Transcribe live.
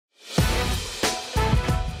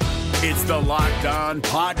It's the Locked On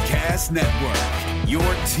Podcast Network, your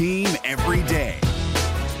team every day.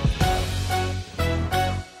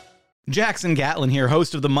 Jackson Gatlin here,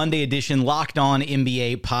 host of the Monday edition Locked On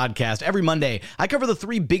NBA podcast. Every Monday, I cover the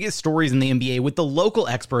three biggest stories in the NBA with the local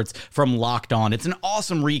experts from Locked On. It's an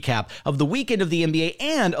awesome recap of the weekend of the NBA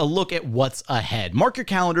and a look at what's ahead. Mark your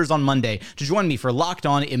calendars on Monday to join me for Locked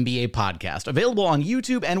On NBA podcast, available on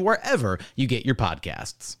YouTube and wherever you get your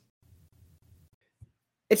podcasts.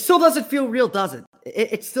 It still doesn't feel real, does it?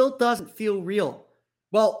 It still doesn't feel real.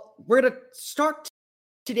 Well, we're going to start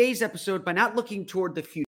today's episode by not looking toward the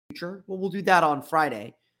future. Well, we'll do that on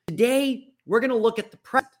Friday. Today, we're going to look at the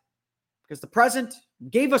present because the present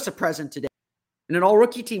gave us a present today in an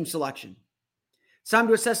all-rookie team selection. It's time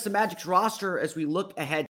to assess the Magic's roster as we look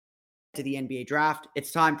ahead to the NBA draft.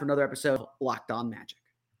 It's time for another episode of Locked On Magic.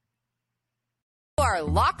 You are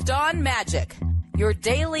Locked On Magic, your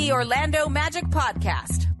daily Orlando Magic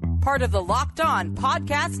podcast, part of the Locked On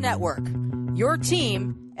Podcast Network, your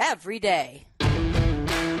team every day.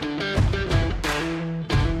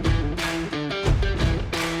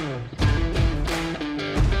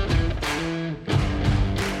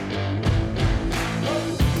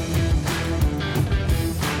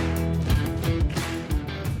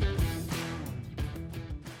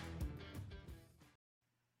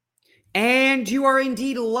 And you are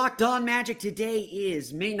indeed Locked On Magic. Today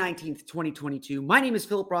is May 19th, 2022. My name is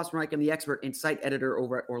Philip Rossman-Reich. I'm the expert and site editor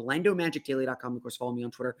over at OrlandoMagicDaily.com. Of course, follow me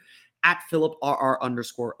on Twitter at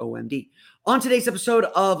PhilipRR_OMD. On today's episode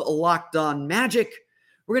of Locked On Magic,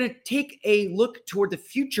 we're going to take a look toward the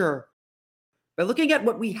future by looking at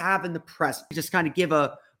what we have in the present. Just kind of give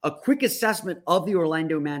a quick assessment of the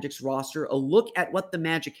Orlando Magic's roster, a look at what the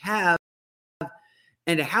Magic have,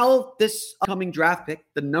 and how this upcoming draft pick,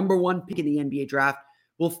 the number one pick in the NBA draft,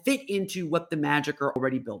 will fit into what the Magic are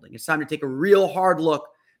already building. It's time to take a real hard look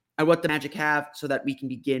at what the Magic have so that we can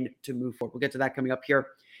begin to move forward. We'll get to that coming up here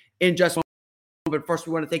in just one moment. But first,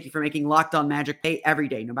 we want to thank you for making Locked On Magic day every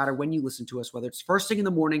day, no matter when you listen to us, whether it's first thing in the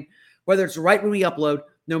morning, whether it's right when we upload,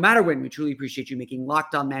 no matter when. We truly appreciate you making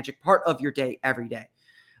Locked On Magic part of your day every day.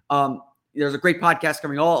 There's a great podcast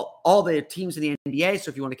covering all the teams in the NBA, so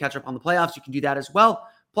if you want to catch up on the playoffs, you can do that as well.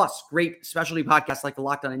 Plus, great specialty podcasts like the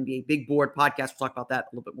Locked On NBA Big Board podcast. We'll talk about that a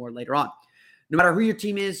little bit more later on. No matter who your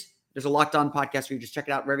team is, there's a Locked On podcast where you just check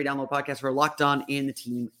it out wherever you download podcasts for Locked On and the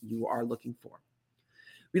team you are looking for.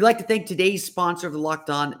 We'd like to thank today's sponsor of the Locked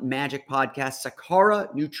On Magic podcast,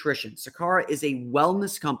 Sakara Nutrition. Sakara is a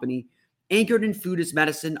wellness company anchored in food as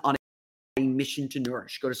medicine on a mission to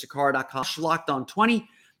nourish. Go to sakara.com/LockedOn20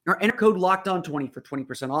 or enter code LOCKEDON20 for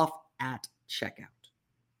 20% off at checkout.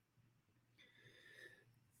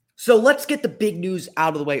 So let's get the big news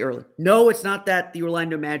out of the way early. No, it's not that the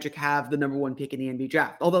Orlando Magic have the number one pick in the NBA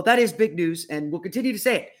draft, although that is big news, and we'll continue to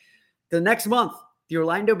say it. The next month, the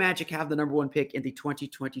Orlando Magic have the number one pick in the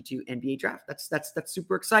 2022 NBA draft. That's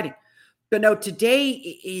super exciting. But no, today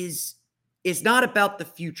is not about the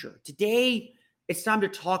future. Today, it's time to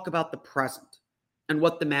talk about the present and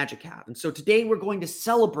what the Magic have. And so today we're going to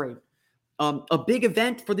celebrate a big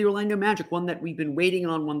event for the Orlando Magic, one that we've been waiting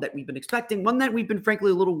on, one that we've been expecting, one that we've been frankly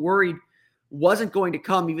a little worried wasn't going to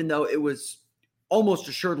come, even though it was almost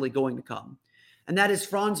assuredly going to come. And that is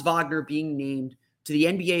Franz Wagner being named to the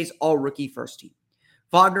NBA's all-rookie first team.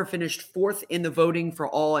 Wagner finished fourth in the voting for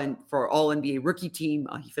all NBA rookie team.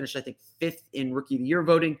 He finished, I think, fifth in Rookie of the Year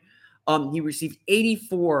voting. He received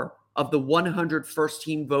 84 of the 100 first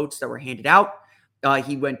team votes that were handed out.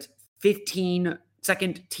 He went 15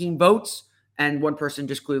 second team votes, and one person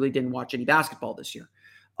just clearly didn't watch any basketball this year.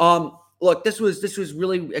 Look, this was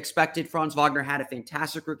really expected. Franz Wagner had a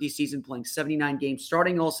fantastic rookie season, playing 79 games,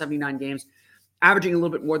 starting all 79 games, averaging a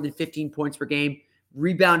little bit more than 15 points per game,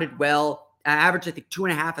 rebounded well, averaged, I think,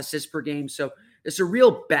 2.5 assists per game. So it's a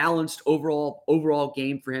real balanced overall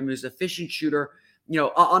game for him. He was an efficient shooter.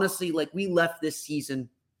 Honestly, like, we left this season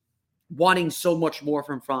wanting so much more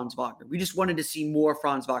from Franz Wagner. We just wanted to see more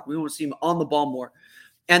Franz Wagner. We want to see him on the ball more.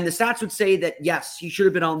 And the stats would say that, yes, he should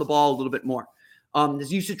have been on the ball a little bit more.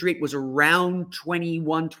 His usage rate was around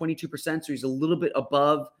 22%, so he's a little bit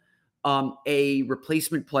above a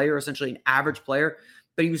replacement player, essentially an average player.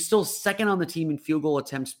 But he was still second on the team in field goal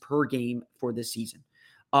attempts per game for this season.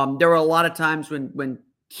 There were a lot of times when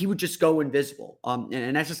he would just go invisible.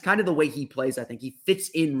 And that's just kind of the way he plays, I think. He fits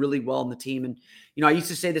in really well in the team. And, I used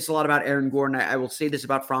to say this a lot about Aaron Gordon. I will say this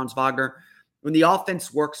about Franz Wagner. When the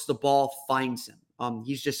offense works, the ball finds him.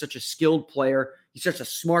 He's just such a skilled player. He's such a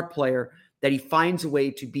smart player that he finds a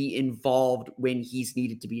way to be involved when he's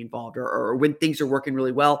needed to be involved, or when things are working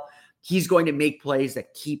really well. He's going to make plays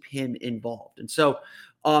that keep him involved. And so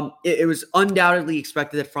It was undoubtedly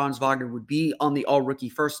expected that Franz Wagner would be on the all-rookie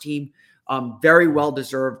first team. Very well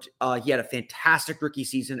deserved. He had a fantastic rookie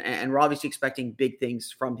season, and we're obviously expecting big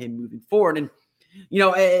things from him moving forward. And,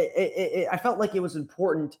 I felt like it was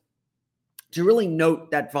important to really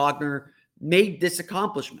note that Wagner made this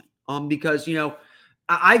accomplishment because,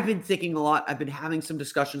 I've been thinking a lot. I've been having some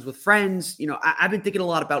discussions with friends. I've been thinking a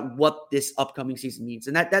lot about what this upcoming season means.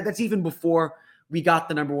 And that's even before we got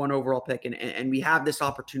the number 1 overall pick and we have this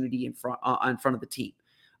opportunity in front of the team.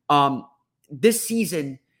 This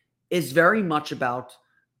season is very much about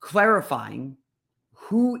clarifying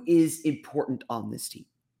who is important on this team.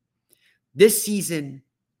 This season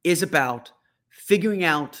is about figuring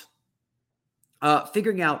out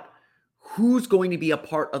who's going to be a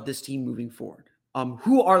part of this team moving forward.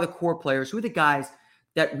 Who are the core players? Who are the guys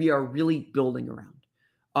that we are really building around?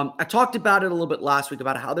 I talked about it a little bit last week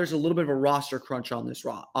about how there's a little bit of a roster crunch on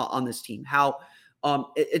this team. How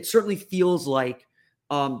it certainly feels like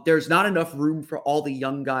there's not enough room for all the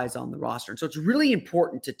young guys on the roster. And so it's really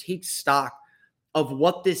important to take stock of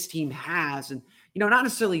what this team has and, not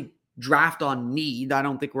necessarily draft on need. I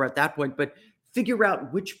don't think we're at that point, but figure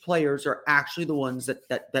out which players are actually the ones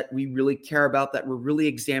that we really care about, that we're really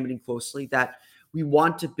examining closely, that we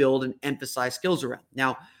want to build and emphasize skills around.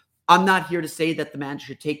 Now, I'm not here to say that the Magic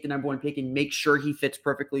should take the number 1 pick and make sure he fits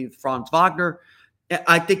perfectly with Franz Wagner.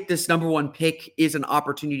 I think this number 1 pick is an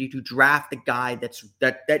opportunity to draft the guy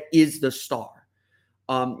that is the star.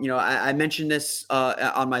 I mentioned this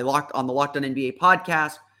on the Locked On NBA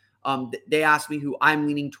podcast. They asked me who I'm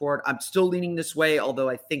leaning toward. I'm still leaning this way, although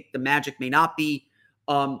I think the Magic may not be.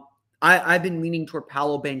 I've been leaning toward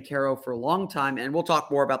Paolo Banchero for a long time, and we'll talk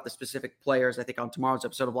more about the specific players, I think, on tomorrow's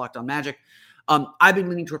episode of Locked On Magic. I've been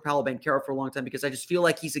leaning toward Paolo Banchero for a long time because I just feel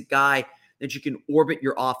like he's a guy that you can orbit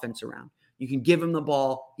your offense around. You can give him the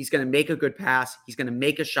ball. He's going to make a good pass. He's going to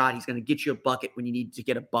make a shot. He's going to get you a bucket when you need to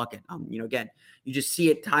get a bucket. Again, you just see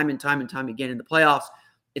it time and time again in the playoffs.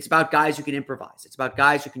 It's about guys who can improvise. It's about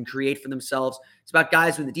guys who can create for themselves. It's about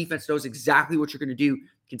guys when the defense knows exactly what you're going to do,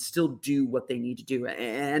 can still do what they need to do.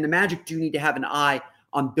 And the Magic do need to have an eye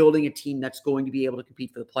on building a team that's going to be able to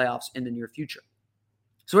compete for the playoffs in the near future.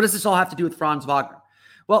 So what does this all have to do with Franz Wagner?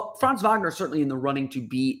 Well, Franz Wagner is certainly in the running to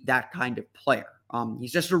be that kind of player.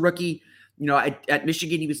 He's just a rookie. At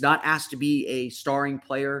Michigan, he was not asked to be a starring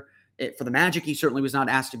player. For the Magic, he certainly was not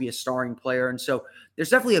asked to be a starring player. And so there's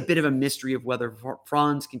definitely a bit of a mystery of whether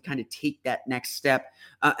Franz can kind of take that next step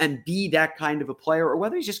and be that kind of a player, or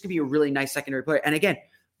whether he's just going to be a really nice secondary player. And again,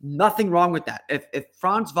 nothing wrong with that. If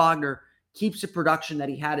Franz Wagner keeps the production that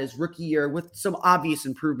he had his rookie year with some obvious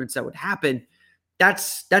improvements that would happen,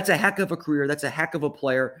 that's a heck of a career. That's a heck of a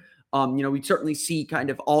player. We certainly see kind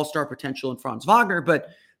of all-star potential in Franz Wagner, but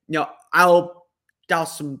I'll put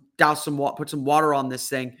some water on this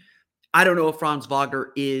thing. I don't know if Franz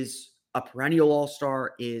Wagner is a perennial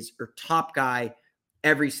all-star, is your top guy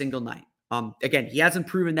every single night. Again, he hasn't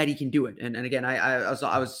proven that he can do it. And again, I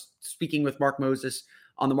was speaking with Mark Moses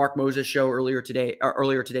on the Mark Moses show earlier today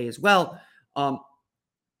as well. And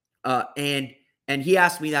he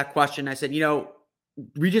asked me that question. I said,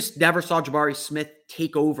 we just never saw Jabari Smith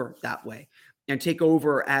take over that way and take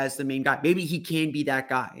over as the main guy. Maybe he can be that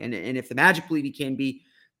guy. And if the Magic believe he can be,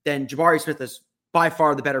 then Jabari Smith is by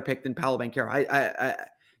far the better pick than Paolo Banchero.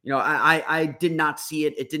 I did not see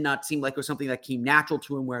it. It did not seem like it was something that came natural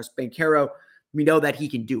to him, whereas Banchero, we know that he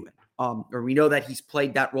can do it. Or we know that he's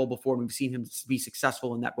played that role before. And we've seen him be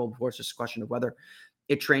successful in that role before. It's just a question of whether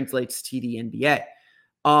it translates to the NBA.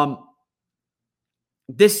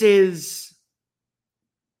 This is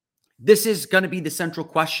going to be the central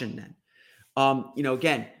question then.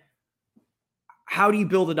 Again, how do you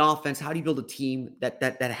build an offense? How do you build a team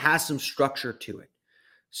that has some structure to it?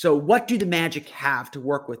 So what do the Magic have to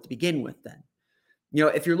work with to begin with then?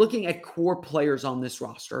 If you're looking at core players on this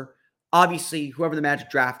roster, obviously whoever the Magic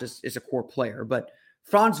draft is a core player, but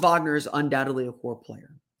Franz Wagner is undoubtedly a core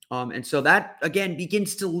player. And so that, again,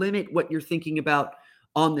 begins to limit what you're thinking about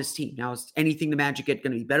on this team. Now, is anything the Magic get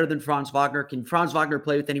going to be better than Franz Wagner? Can Franz Wagner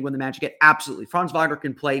play with anyone the Magic get? Absolutely. Franz Wagner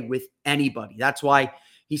can play with anybody. That's why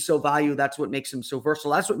he's so valuable. That's what makes him so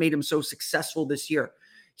versatile. That's what made him so successful this year.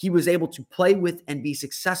 He was able to play with and be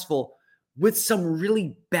successful with some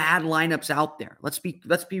really bad lineups out there. Let's be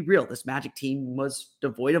real. This Magic team was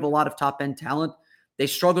devoid of a lot of top-end talent. They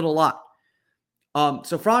struggled a lot.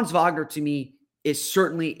 So Franz Wagner, to me, is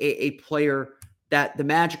certainly a player that the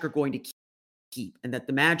Magic are going to keep, and that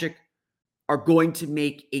the Magic are going to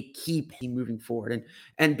make a key team moving forward.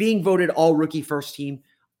 And being voted all rookie first team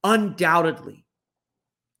undoubtedly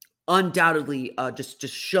just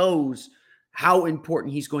shows how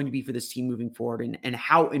important he's going to be for this team moving forward, and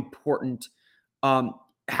how important of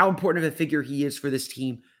a figure he is for this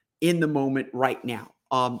team in the moment right now.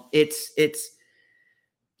 It's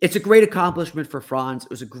a great accomplishment for Franz. It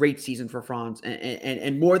was a great season for Franz,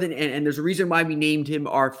 and more than and there's a reason why we named him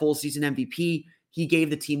our full season MVP. He gave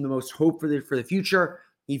the team the most hope for the future.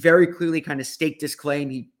 He very clearly kind of staked his claim.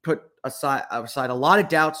 He put aside a lot of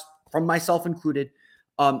doubts, from myself included,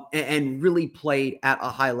 and really played at a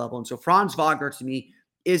high level. And so Franz Wagner, to me,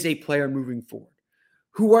 is a player moving forward.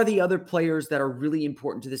 Who are the other players that are really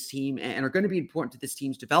important to this team and are going to be important to this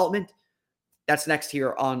team's development? That's next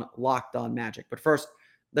here on Locked On Magic. But first,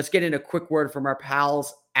 let's get in a quick word from our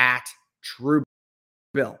pals at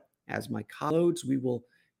Truebill. As my colleagues, we will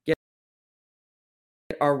get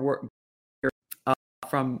our work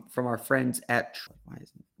from our friends at. Why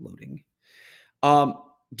isn't it loading?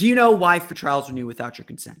 Do you know why free trials renew without your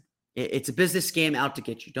consent? It's a business scam out to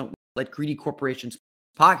get you. Don't let greedy corporations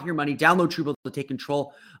pocket your money. Download Truebill to take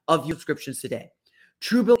control of your subscriptions today.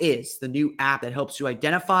 Truebill is the new app that helps you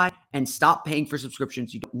identify and stop paying for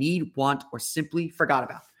subscriptions you don't need, want, or simply forgot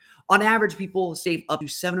about. On average, people save up to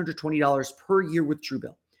 $720 per year with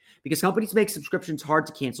Truebill. Because companies make subscriptions hard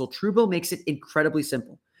to cancel, Truebill makes it incredibly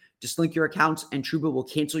simple. Just link your accounts and Truebill will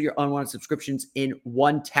cancel your unwanted subscriptions in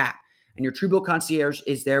one tap. And your Truebill concierge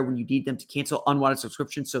is there when you need them to cancel unwanted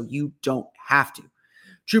subscriptions so you don't have to.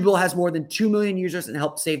 Truebill has more than 2 million users and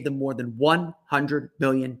helped save them more than $100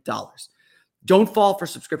 million. Don't fall for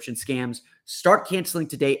subscription scams. Start canceling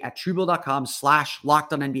today at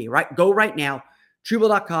Truebill.com/LockedOnNBA. Right? Go right now.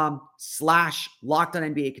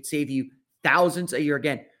 Truebill.com/LockedOnNBA could save you thousands a year.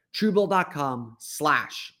 Again,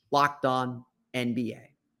 Truebill.com/LockedOnNBA.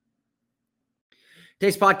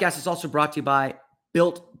 Today's podcast is also brought to you by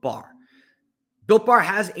Built Bar. Built Bar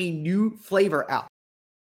has a new flavor out.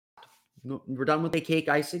 We're done with the cake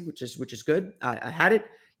icing, which is good. I had it.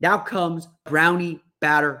 Now comes brownie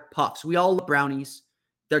batter puffs. We all love brownies.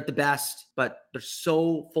 They're the best, but they're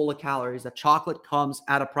so full of calories that chocolate comes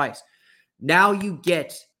at a price. Now you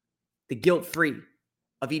get the guilt-free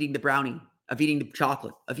of eating the brownie, of eating the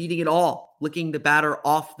chocolate, of eating it all, licking the batter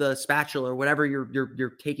off the spatula or whatever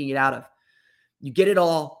you're taking it out of. You get it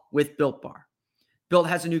all with Built Bar. Built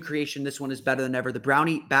has a new creation. This one is better than ever. The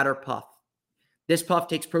brownie batter puff. This puff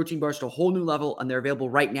takes protein bars to a whole new level, and they're available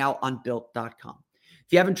right now on Built.com.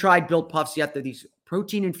 If you haven't tried Built Puffs yet, they're these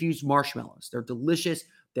protein-infused marshmallows. They're delicious.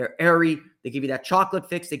 They're airy. They give you that chocolate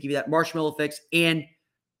fix. They give you that marshmallow fix. And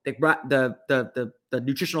the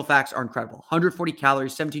nutritional facts are incredible. 140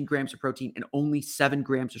 calories, 17 grams of protein, and only 7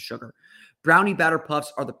 grams of sugar. Brownie batter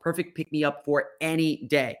puffs are the perfect pick-me-up for any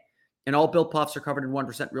day. And all Built Puffs are covered in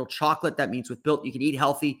 1% real chocolate. That means with Built, you can eat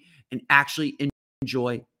healthy and actually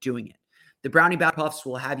enjoy doing it. The brownie batter puffs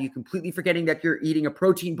will have you completely forgetting that you're eating a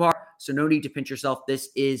protein bar, so no need to pinch yourself. This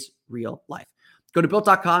is real life. Go to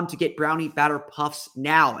Built.com to get brownie batter puffs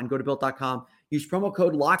now, and go to Built.com. Use promo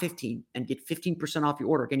code LOCK15 and get 15% off your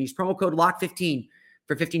order. Again, use promo code LOCK15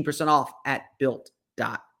 for 15% off at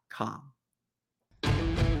Built.com.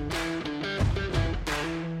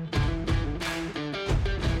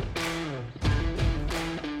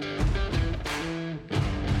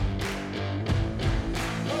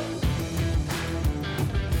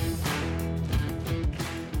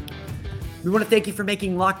 We want to thank you for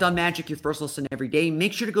making Locked On Magic your first listen every day.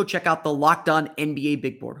 Make sure to go check out the Locked On NBA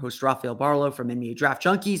Big Board. Host Rafael Barlow from NBA Draft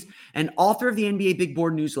Junkies and author of the NBA Big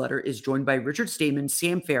Board newsletter is joined by Richard Stamen,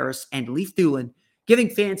 Sam Ferris, and Leif Thulin, giving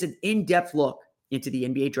fans an in-depth look into the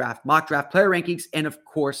NBA Draft, mock draft, player rankings, and of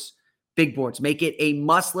course, big boards. Make it a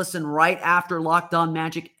must listen right after Locked On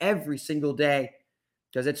Magic every single day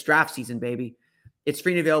because it's draft season, baby. It's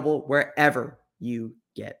free and available wherever you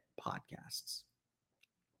get podcasts.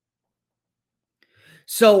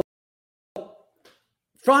 So,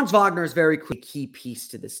 Franz Wagner is very key piece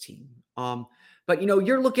to this team. But,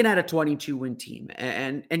 you're looking at a 22-win team.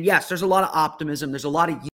 And yes, there's a lot of optimism. There's a lot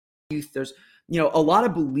of youth. There's, a lot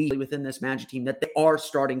of belief within this Magic team that they are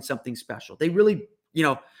starting something special. They really,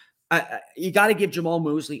 you got to give Jamal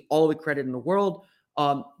Mosley all the credit in the world.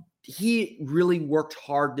 He really worked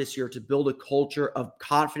hard this year to build a culture of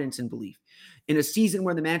confidence and belief. In a season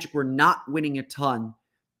where the Magic were not winning a ton,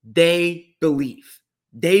 they believe.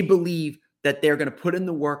 They believe that they're going to put in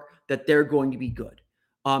the work, that they're going to be good.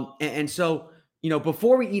 And so,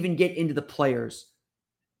 before we even get into the players,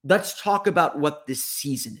 let's talk about what this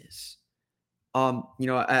season is.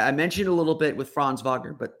 I mentioned a little bit with Franz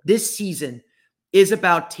Wagner, but this season is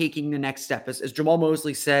about taking the next step. As Jamal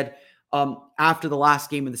Mosley said after the last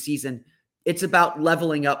game of the season, it's about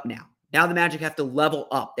leveling up now. Now the Magic have to level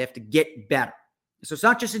up. They have to get better. So it's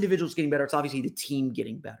not just individuals getting better. It's obviously the team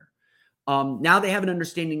getting better. Now they have an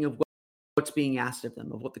understanding of what's being asked of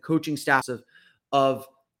them, of what the coaching staffs of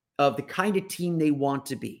the kind of team they want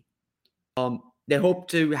to be. They hope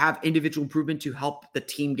to have individual improvement to help the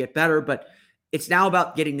team get better, but it's now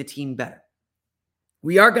about getting the team better.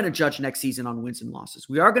 We are going to judge next season on wins and losses.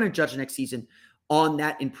 We are going to judge next season on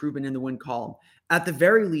that improvement in the win column. At the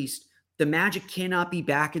very least, the Magic cannot be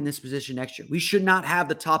back in this position next year. We should not have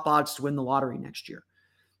the top odds to win the lottery next year.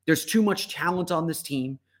 There's too much talent on this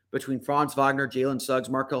team between Franz Wagner, Jalen Suggs,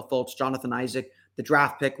 Markelle Fultz, Jonathan Isaac, the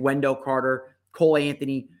draft pick, Wendell Carter, Cole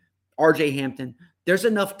Anthony, RJ Hampton. There's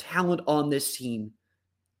enough talent on this team.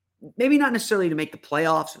 Maybe not necessarily to make the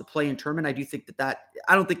playoffs or the play-in tournament.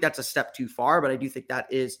 I don't think that's a step too far, but I do think that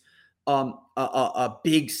is a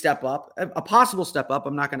big step up, a possible step up.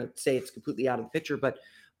 I'm not going to say it's completely out of the picture, but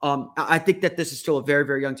I think that this is still a very,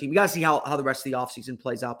 very young team. We got to see how the rest of the offseason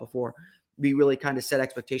plays out before we really kind of set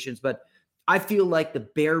expectations. But I feel like the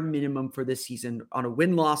bare minimum for this season on a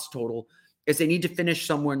win-loss total is they need to finish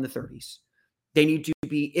somewhere in the 30s. They need to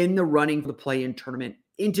be in the running for the play-in tournament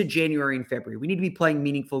into January and February. We need to be playing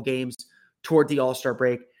meaningful games toward the All-Star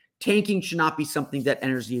break. Tanking should not be something that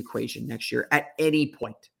enters the equation next year at any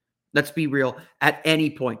point. Let's be real. At any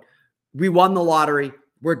point. We won the lottery.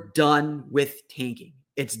 We're done with tanking.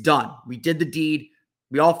 It's done. We did the deed.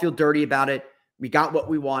 We all feel dirty about it. We got what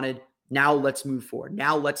we wanted. Now let's move forward.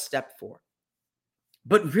 Now let's step forward.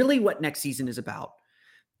 But really what next season is about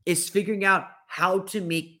is figuring out how to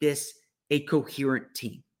make this a coherent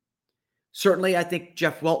team. Certainly, I think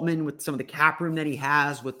Jeff Weltman, with some of the cap room that he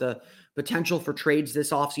has, with the potential for trades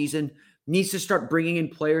this offseason, needs to start bringing in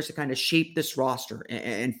players to kind of shape this roster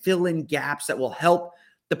and fill in gaps that will help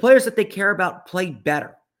the players that they care about play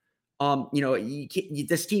better.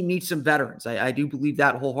 This team needs some veterans. I do believe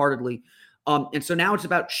that wholeheartedly. And so now it's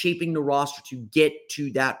about shaping the roster to get to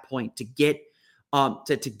that point, to get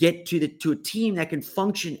to a team that can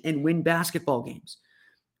function and win basketball games.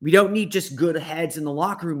 We don't need just good heads in the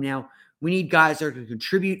locker room now. We need guys that are going to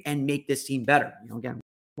contribute and make this team better. Again,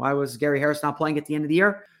 why was Gary Harris not playing at the end of the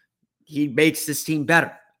year? He makes this team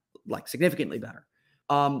better, like significantly better.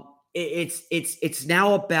 It's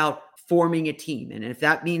now about forming a team. And if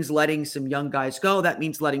that means letting some young guys go, that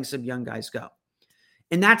means letting some young guys go.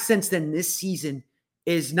 In that sense, then this season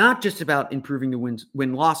is not just about improving the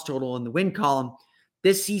win-loss total and the win column.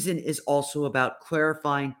 This season is also about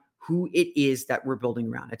clarifying who it is that we're building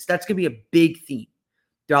around. That's going to be a big theme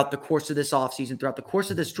throughout the course of this offseason, throughout the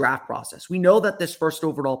course of this draft process. We know that this first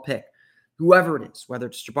overall pick, whoever it is, whether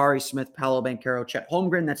it's Jabari Smith, Paolo Banchero, Chet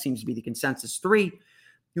Holmgren, that seems to be the consensus 3,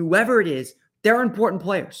 whoever it is, they're important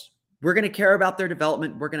players. We're going to care about their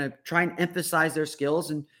development. We're going to try and emphasize their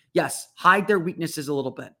skills and, yes, hide their weaknesses a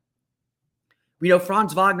little bit. We know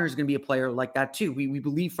Franz Wagner is going to be a player like that too. We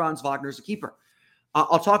believe Franz Wagner is a keeper.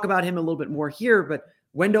 I'll talk about him a little bit more here, but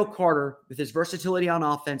Wendell Carter, with his versatility on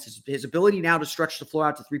offense, his ability now to stretch the floor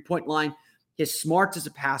out to three-point line, his smarts as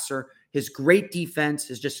a passer, his great defense,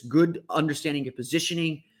 his just good understanding of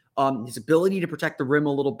positioning, his ability to protect the rim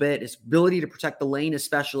a little bit, his ability to protect the lane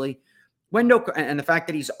especially. Wendell, and the fact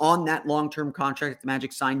that he's on that long-term contract, the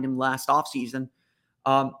Magic signed him last offseason,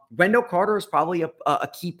 Wendell Carter is probably a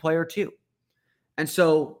key player too. And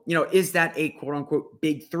so, is that a quote-unquote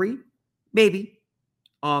big 3? Maybe.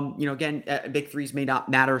 Again, big 3s may not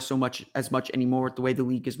matter as much anymore with the way the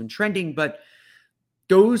league has been trending, but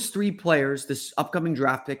those 3 players, this upcoming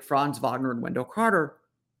draft pick, Franz Wagner and Wendell Carter,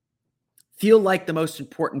 feel like the most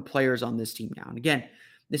important players on this team now. And again,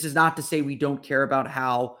 this is not to say we don't care about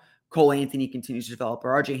how Cole Anthony continues to develop,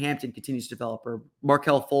 or RJ Hampton continues to develop, or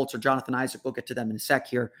Markelle Fultz or Jonathan Isaac. We'll get to them in a sec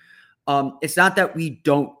here. It's not that we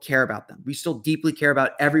don't care about them. We still deeply care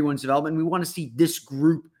about everyone's development. We want to see this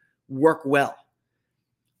group work well.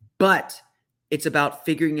 But it's about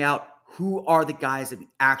figuring out who are the guys that we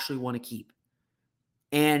actually want to keep.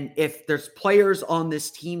 And if there's players on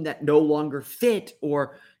this team that no longer fit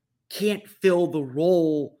or can't fill the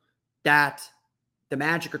role that the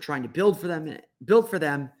Magic are trying to build for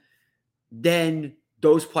them, then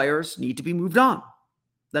those players need to be moved on.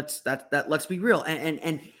 Let's be real.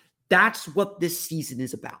 And that's what this season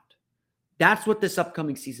is about. That's what this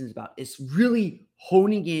upcoming season is about. It's really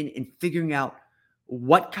honing in and figuring out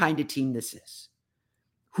what kind of team this is.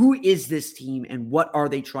 Who is this team and what are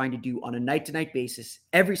they trying to do on a night-to-night basis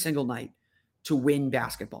every single night to win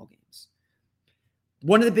basketball games?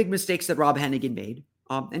 One of the big mistakes that Rob Hennigan made,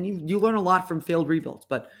 and you learn a lot from failed rebuilds,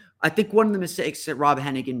 but I think one of the mistakes that Rob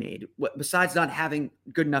Hennigan made, besides not having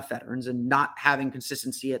good enough veterans and not having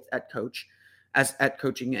consistency at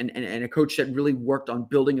coaching and a coach that really worked on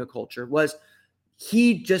building a culture, was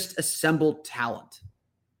he just assembled talent.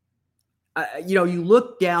 You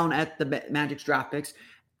look down at the Magic's draft picks,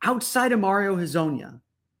 outside of Mario Hezonja,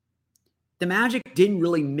 the Magic didn't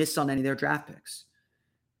really miss on any of their draft picks.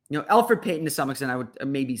 Elfrid Payton, to some extent,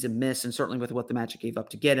 maybe he's a miss, and certainly with what the Magic gave up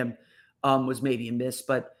to get him, was maybe a miss.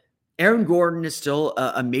 But Aaron Gordon is still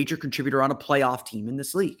a major contributor on a playoff team in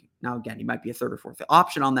this league. Now, again, he might be a third or fourth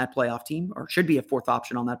option on that playoff team, or should be a fourth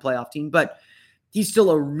option on that playoff team, but he's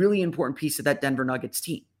still a really important piece of that Denver Nuggets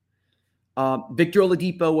team. Victor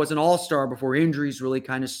Oladipo was an all-star before injuries really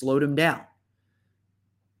kind of slowed him down.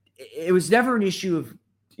 It was never an issue of,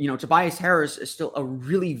 Tobias Harris is still a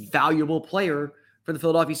really valuable player for the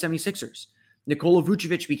Philadelphia 76ers. Nikola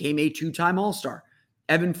Vucevic became a 2-time all-star.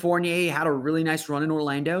 Evan Fournier had a really nice run in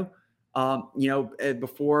Orlando,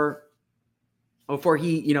 before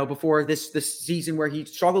this season where he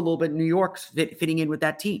struggled a little bit in New York fitting in with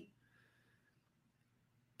that team.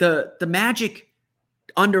 The Magic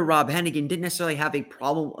under Rob Hennigan didn't necessarily have a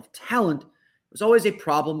problem of talent. It was always a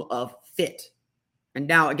problem of fit. And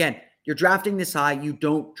now, again, you're drafting this high. You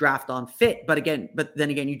don't draft on fit. But then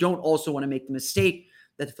again, you don't also want to make the mistake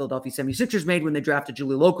that the Philadelphia 76ers made when they drafted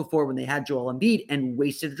Jahlil Okafor when they had Joel Embiid and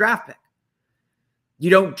wasted a draft pick. You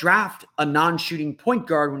don't draft a non-shooting point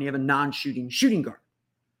guard when you have a non-shooting shooting guard.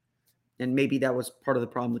 And maybe that was part of the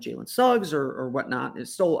problem with Jalen Suggs or whatnot.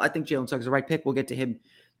 It's still, I think Jalen Suggs is the right pick. We'll get to him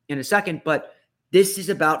in a second. But this is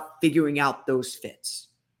about figuring out those fits.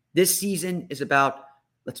 This season is about,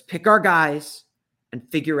 let's pick our guys and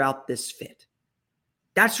figure out this fit.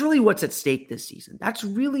 That's really what's at stake this season. That's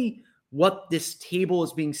really what this table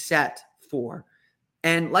is being set for.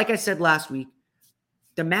 And like I said last week,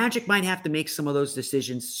 the Magic might have to make some of those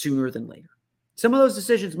decisions sooner than later. Some of those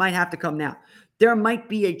decisions might have to come now. There might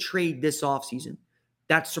be a trade this offseason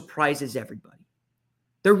that surprises everybody.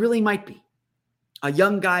 There really might be. A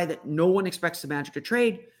young guy that no one expects the Magic to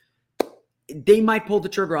trade, they might pull the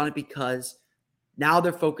trigger on it because now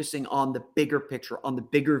they're focusing on the bigger picture, on the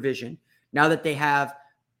bigger vision. Now that they have,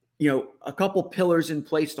 a couple pillars in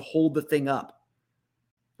place to hold the thing up,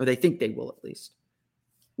 or they think they will at least.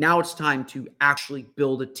 Now it's time to actually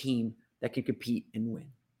build a team that can compete and win.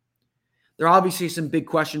 There are obviously some big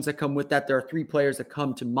questions that come with that. There are 3 players that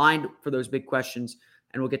come to mind for those big questions,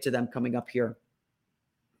 and we'll get to them coming up here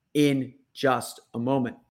in just a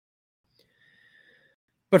moment.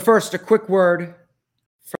 But first, a quick word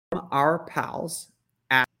from our pals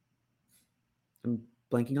at, I'm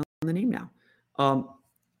blanking on the name now.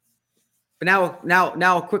 But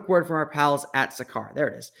now a quick word from our pals at Sakara. There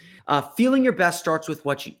it is. Feeling your best starts with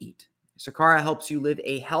what you eat. Sakara helps you live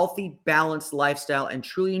a healthy, balanced lifestyle and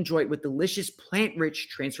truly enjoy it with delicious, plant-rich,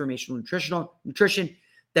 transformational nutrition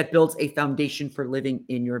that builds a foundation for living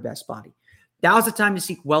in your best body. Now's the time to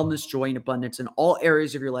seek wellness, joy, and abundance in all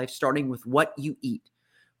areas of your life, starting with what you eat.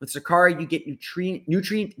 With Sakara, you get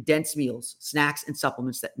nutrient-dense meals, snacks, and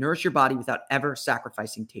supplements that nourish your body without ever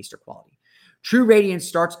sacrificing taste or quality. True radiance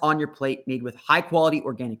starts on your plate, made with high-quality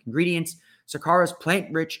organic ingredients. Sakara's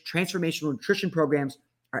plant-rich transformational nutrition programs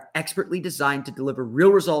are expertly designed to deliver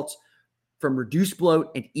real results, from reduced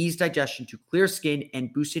bloat and eased digestion to clear skin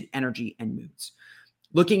and boosted energy and moods.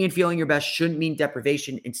 Looking and feeling your best shouldn't mean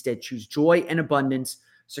deprivation. Instead, choose joy and abundance.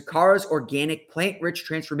 Sakara's organic, plant-rich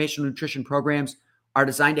transformational nutrition programs are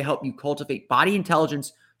designed to help you cultivate body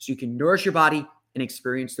intelligence so you can nourish your body and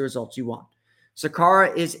experience the results you want.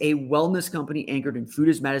 Sakara is a wellness company anchored in food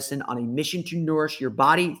as medicine on a mission to nourish your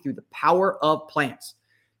body through the power of plants.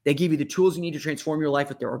 They give you the tools you need to transform your life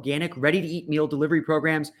with their organic, ready-to-eat meal delivery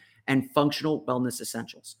programs and functional wellness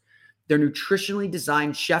essentials. Their nutritionally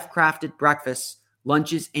designed, chef-crafted breakfasts,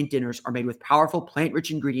 lunches, and dinners are made with powerful plant-rich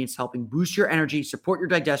ingredients helping boost your energy, support your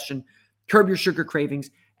digestion, curb your sugar cravings,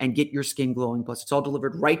 and get your skin glowing. Plus, it's all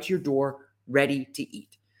delivered right to your door, ready to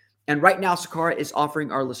eat. And right now, Sakara is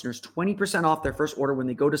offering our listeners 20% off their first order when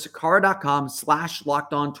they go to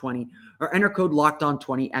sakara.com/lockedon20 or enter code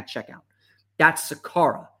lockedon20 at checkout. That's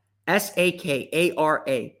Sakara,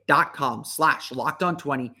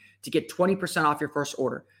 SAKARA.com/lockedon20 to get 20% off your first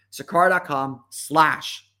order.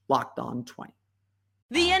 Sakara.com/lockedon20.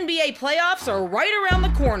 The NBA playoffs are right around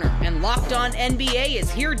the corner, and Locked On NBA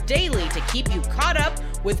is here daily to keep you caught up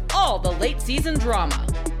with all the late season drama.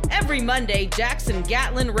 Every Monday, Jackson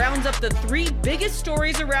Gatlin rounds up the 3 biggest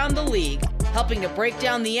stories around the league, helping to break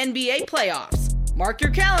down the NBA playoffs. Mark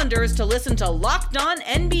your calendars to listen to Locked On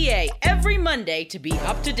NBA every Monday to be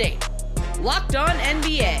up to date. Locked On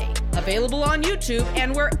NBA, available on YouTube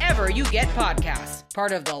and wherever you get podcasts.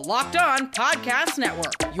 Part of the Locked On Podcast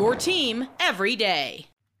Network, your team every day.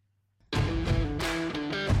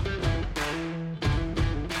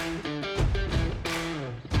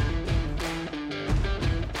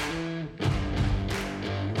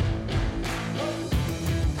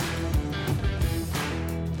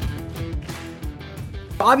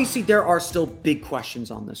 Obviously, there are still big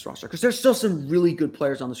questions on this roster because there's still some really good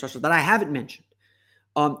players on this roster that I haven't mentioned.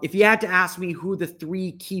 If you had to ask me who the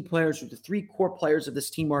three key players or the three core players of this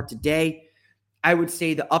team are today, I would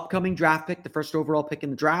say the upcoming draft pick, the first overall pick in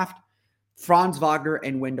the draft, Franz Wagner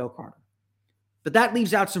and Wendell Carter. But that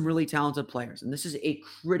leaves out some really talented players, and this is a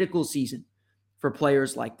critical season for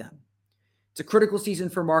players like them. It's a critical season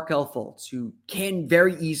for Markelle Fultz, who can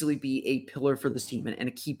very easily be a pillar for this team and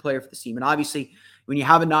a key player for this team. And obviously, when you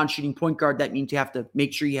have a non-shooting point guard, that means you have to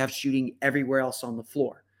make sure you have shooting everywhere else on the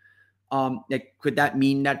floor. Could that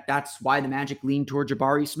mean that that's why the Magic lean toward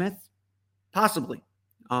Jabari Smith? Possibly.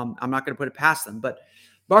 I'm not going to put it past them. But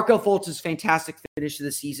Markelle Fultz's fantastic finish to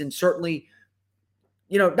the season certainly,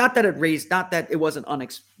 not that it wasn't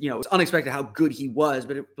it was unexpected how good he was,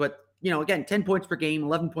 but again, 10 points per game,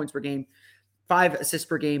 11 points per game, 5 assists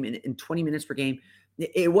per game, and 20 minutes per game.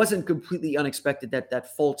 It wasn't completely unexpected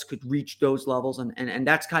that Fultz could reach those levels, and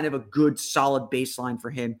that's kind of a good, solid baseline for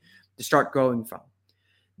him to start growing from.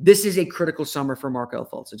 This is a critical summer for Markelle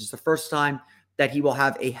Fultz. It's the first time that he will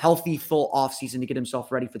have a healthy, full offseason to get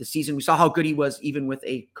himself ready for the season. We saw how good he was even with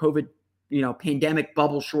a COVID, pandemic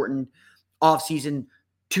bubble-shortened offseason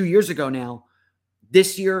 2 years ago now.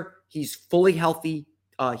 This year, he's fully healthy.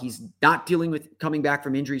 He's not dealing with coming back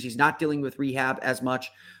from injuries. He's not dealing with rehab as much.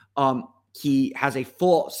 He has a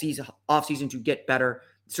full offseason to get better.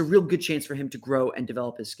 It's a real good chance for him to grow and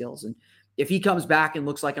develop his skills. And if he comes back and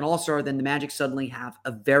looks like an all-star, then the Magic suddenly have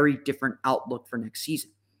a very different outlook for next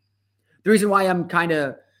season. The reason why I'm kind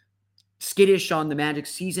of skittish on the Magic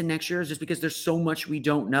season next year is just because there's so much we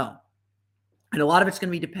don't know. And a lot of it's going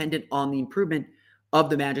to be dependent on the improvement of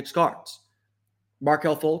the Magic's guards.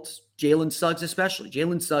 Markelle Fultz, Jalen Suggs especially.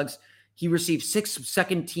 Jalen Suggs, he received 6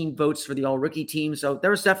 second-team votes for the All-Rookie team, so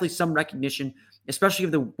there was definitely some recognition, especially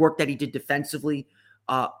of the work that he did defensively.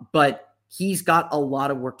 But he's got a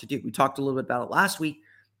lot of work to do. We talked a little bit about it last week,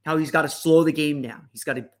 how he's got to slow the game down. He's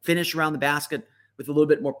got to finish around the basket with a little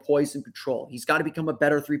bit more poise and control. He's got to become a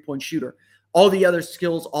better three-point shooter. All the other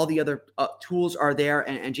skills, all the other tools are there,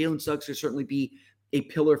 and Jalen Suggs will certainly be a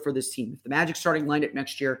pillar for this team. If the Magic starting lineup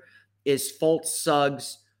next year is Fultz,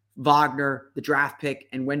 Suggs, Wagner, the draft pick,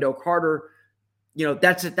 and Wendell Carter,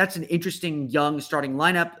 that's an interesting young starting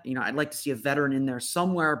lineup. I'd like to see a veteran in there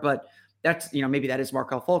somewhere, but that's, maybe that is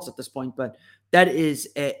Markelle Fultz at this point, but that is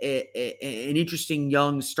an interesting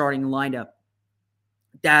young starting lineup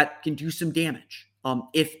that can do some damage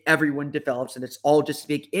if everyone develops. And it's all just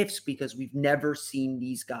big ifs because we've never seen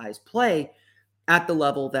these guys play at the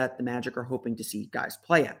level that the Magic are hoping to see guys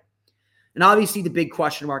play at. And obviously the big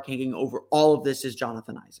question mark hanging over all of this is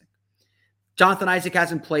Jonathan Isaac. Jonathan Isaac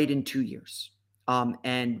hasn't played in 2 years.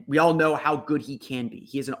 And we all know how good he can be.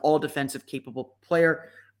 He is an all-defensive capable player.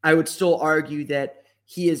 I would still argue that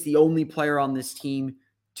he is the only player on this team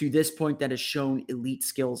to this point that has shown elite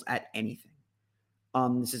skills at anything.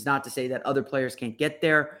 This is not to say that other players can't get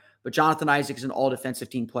there, but Jonathan Isaac is an all-defensive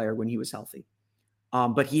team player when he was healthy.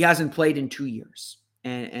 But he hasn't played in 2 years.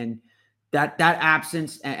 And that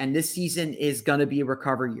absence, and this season is going to be a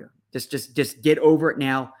recovery year. Just get over it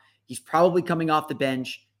now. He's probably coming off the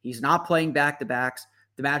bench. He's not playing back-to-backs.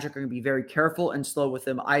 The Magic are going to be very careful and slow with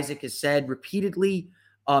him. Isaac has said repeatedly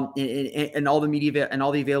in all the media and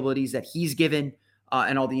all the availabilities that he's given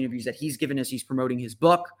and all the interviews that he's given as he's promoting his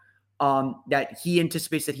book, that he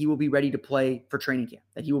anticipates that he will be ready to play for training camp,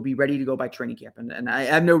 that he will be ready to go by training camp. And I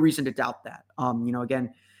have no reason to doubt that.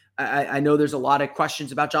 Again, I know there's a lot of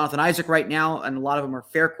questions about Jonathan Isaac right now, and a lot of them are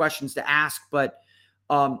fair questions to ask, but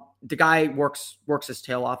the guy works his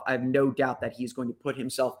tail off. I have no doubt that he's going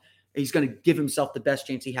to give himself the best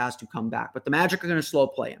chance he has to come back. But the Magic are going to slow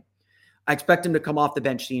play him. I expect him to come off the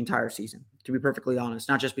bench the entire season, to be perfectly honest,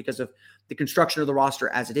 not just because of the construction of the roster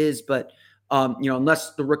as it is, but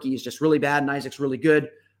unless the rookie is just really bad and Isaac's really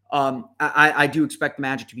good, I do expect the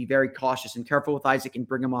Magic to be very cautious and careful with Isaac and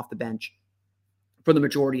bring him off the bench for the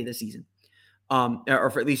majority of the season,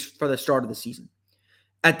 or for at least for the start of the season.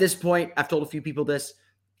 At this point, I've told a few people this,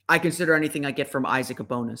 I consider anything I get from Isaac a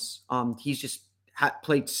bonus. He's just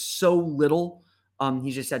played so little.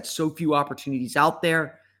 He's just had so few opportunities out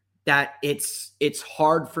there that it's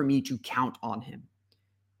hard for me to count on him.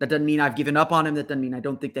 That doesn't mean I've given up on him. That doesn't mean I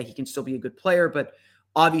don't think that he can still be a good player. But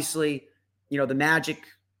obviously, the Magic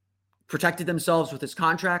protected themselves with his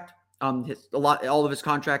contract. All of his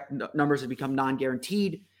contract numbers have become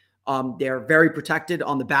non-guaranteed. They're very protected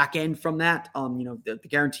on the back end from that. The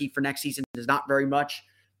guarantee for next season is not very much.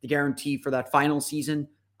 The guarantee for that final season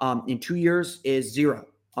in 2 years is 0.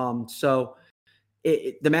 So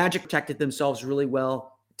the Magic protected themselves really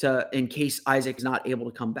well in case Isaac is not able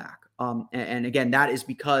to come back. And again, that is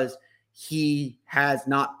because he has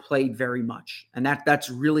not played very much. And that's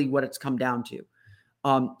really what it's come down to.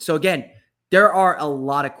 So again, there are a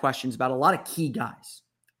lot of questions about a lot of key guys.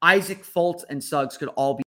 Isaac, Fultz, and Suggs could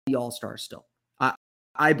all be all-stars still.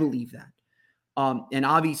 I believe that. And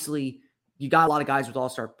obviously, you got a lot of guys with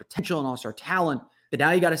all-star potential and all-star talent, but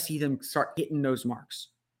now you got to see them start hitting those marks.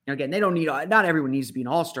 Now, again, not everyone needs to be an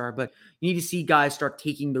all-star, but you need to see guys start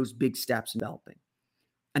taking those big steps in developing.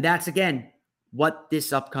 And that's, again, what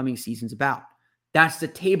this upcoming season's about. That's the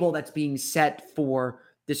table that's being set for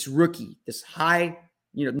this rookie, this high,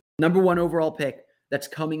 number 1 overall pick that's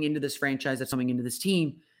coming into this franchise, that's coming into this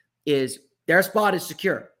team, is their spot is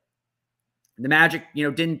secure. The Magic,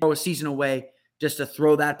 didn't throw a season away just to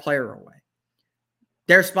throw that player away.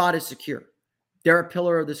 Their spot is secure. They're a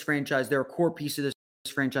pillar of this franchise. They're a core piece of this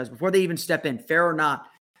franchise. Before they even step in, fair or not,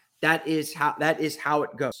 that is how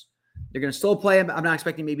it goes. They're going to still play him. I'm not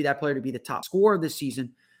expecting maybe that player to be the top scorer this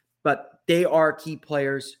season, but they are key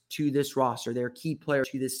players to this roster. They're key players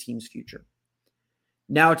to this team's future.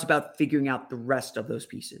 Now it's about figuring out the rest of those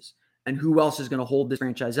pieces and who else is going to hold this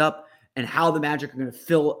franchise up and how the Magic are going to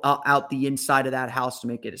fill out the inside of that house to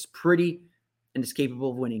make it as pretty and as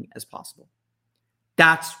capable of winning as possible.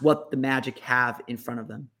 That's what the Magic have in front of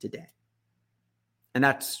them today. And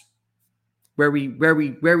that's where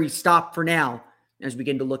we stop for now as we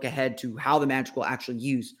begin to look ahead to how the Magic will actually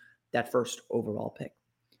use that first overall pick.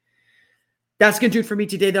 That's going to do it for me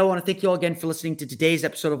today, though. I want to thank you all again for listening to today's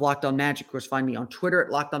episode of Locked On Magic. Of course, find me on Twitter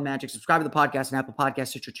at Locked On Magic. Subscribe to the podcast on Apple Podcasts,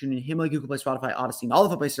 Stitcher, TuneIn, Himalaya, Google Play, Spotify, Odyssey, and all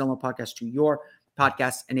of the places to download podcasts to your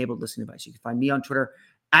podcast-enabled listening device. You can find me on Twitter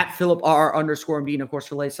at PhilipRR_MD. And, of course,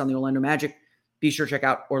 for the latest on the Orlando Magic, be sure to check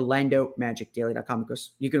out OrlandoMagicDaily.com.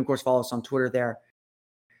 You can, of course, follow us on Twitter there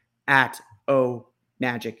at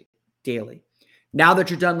OMagicDaily. Now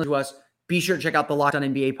that you're done with us, be sure to check out the Locked On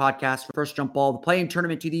NBA podcast for First Jump Ball, the play-in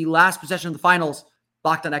tournament to the last possession of the finals.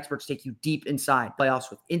 Locked On experts take you deep inside playoffs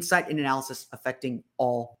with insight and analysis affecting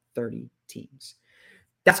all 30 teams.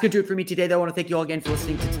 That's going to do it for me today, though. I want to thank you all again for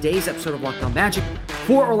listening to today's episode of Locked On Magic.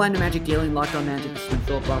 For Orlando Magic Daily and Locked On Magic, this has been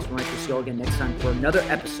Philip Rossman. We'll see you all again next time for another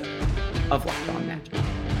episode of Locked On Magic.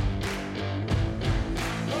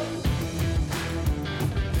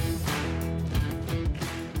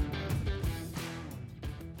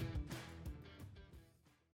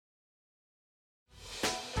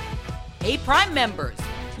 Hey, Prime members,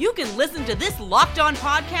 you can listen to this Locked On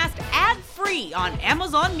podcast ad-free on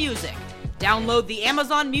Amazon Music. Download the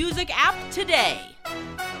Amazon Music app today.